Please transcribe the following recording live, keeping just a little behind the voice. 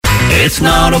It's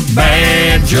not a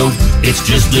bad joke, it's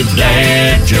just a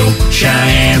dad joke.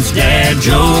 Cheyenne's dad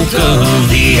joke of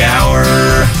the hour.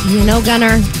 You know,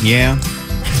 Gunnar, Yeah.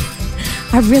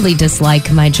 I really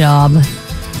dislike my job.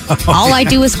 All I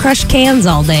do is crush cans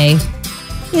all day.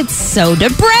 It's so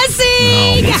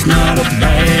depressing. It's not a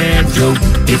bad joke,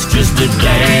 it's just a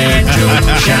dad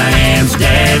joke. Cheyenne's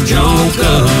dad joke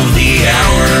of the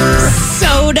hour.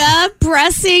 Soda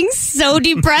pressing, so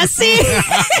depressing.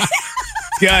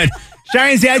 Good.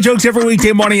 Cheyenne's dad jokes every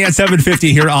weekday morning at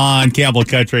 7:50 here on Campbell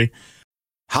Country.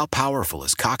 How powerful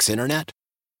is Cox Internet?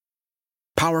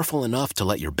 Powerful enough to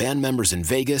let your band members in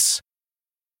Vegas,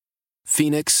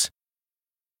 Phoenix,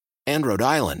 and Rhode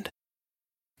Island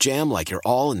jam like you're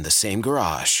all in the same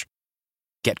garage.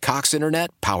 Get Cox Internet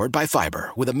powered by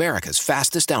fiber with America's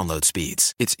fastest download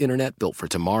speeds. It's internet built for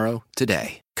tomorrow,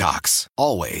 today. Cox,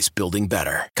 always building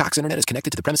better. Cox Internet is connected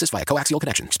to the premises via coaxial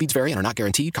connection. Speeds vary and are not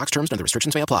guaranteed. Cox terms and other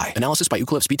restrictions may apply. Analysis by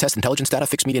Ookla of Speed Test Intelligence Data.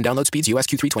 Fixed median download speeds. US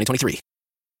Q3 2023.